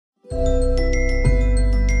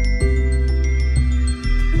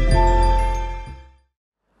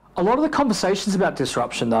A lot of the conversations about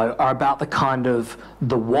disruption, though, are about the kind of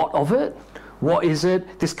the what of it. What is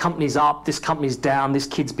it? This company's up, this company's down, this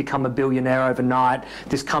kid's become a billionaire overnight,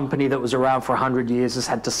 this company that was around for 100 years has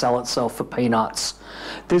had to sell itself for peanuts.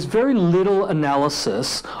 There's very little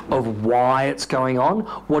analysis of why it's going on,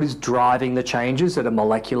 what is driving the changes at a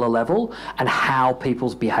molecular level, and how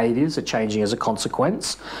people's behaviours are changing as a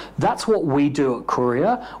consequence. That's what we do at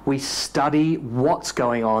Courier. We study what's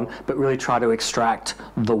going on, but really try to extract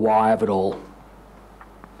the why of it all.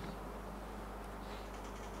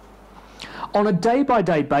 On a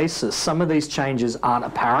day-by-day basis, some of these changes aren't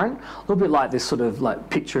apparent. A little bit like this sort of like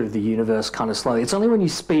picture of the universe kind of slowly. It's only when you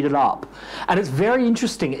speed it up. And it's very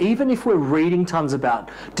interesting, even if we're reading tons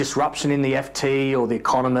about disruption in the FT or the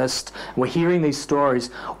Economist, we're hearing these stories,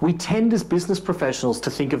 we tend as business professionals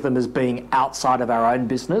to think of them as being outside of our own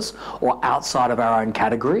business or outside of our own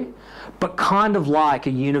category. But kind of like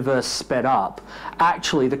a universe sped up,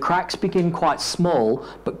 actually the cracks begin quite small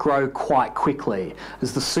but grow quite quickly.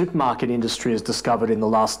 As the supermarket industry has discovered in the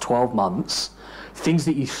last 12 months, things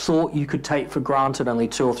that you thought you could take for granted only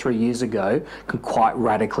 2 or 3 years ago can quite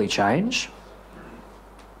radically change.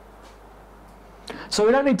 So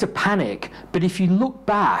we don't need to panic, but if you look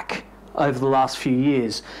back over the last few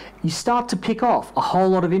years, you start to pick off a whole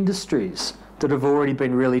lot of industries that have already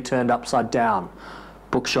been really turned upside down.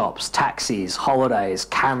 Bookshops, taxis, holidays,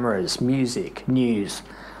 cameras, music, news.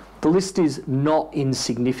 The list is not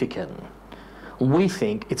insignificant. We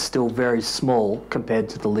think it's still very small compared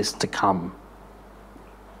to the list to come.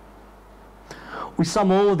 We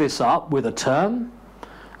sum all of this up with a term.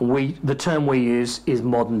 The term we use is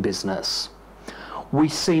modern business. We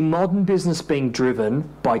see modern business being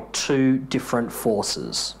driven by 2 different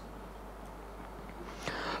forces.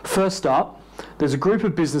 First up, there's a group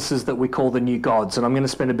of businesses that we call the new gods, and I'm going to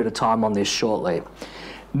spend a bit of time on this shortly.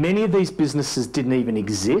 Many of these businesses didn't even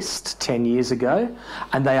exist 10 years ago,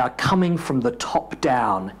 and they are coming from the top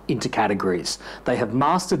down into categories. They have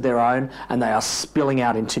mastered their own, and they are spilling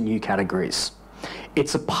out into new categories.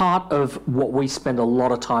 It's a part of what we spend a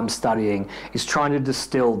lot of time studying, is trying to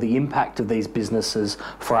distill the impact of these businesses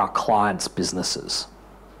for our clients' businesses.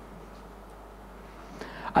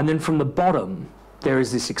 And then from the bottom, there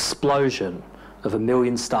is this explosion of 1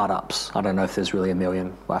 million startups. I don't know if there's really 1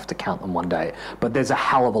 million, we'll have to count them one day, but there's a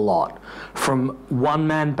hell of a lot. From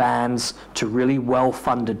one-man bands to really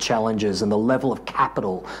well-funded challenges, and the level of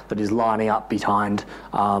capital that is lining up behind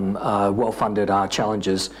well-funded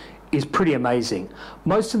challenges is pretty amazing.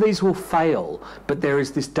 Most of these will fail, but there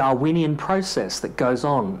is this Darwinian process that goes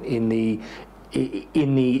on in the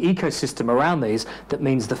ecosystem around these that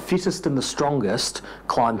means the fittest and the strongest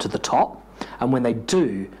climb to the top. And when they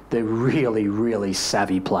do, they're really, really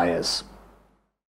savvy players.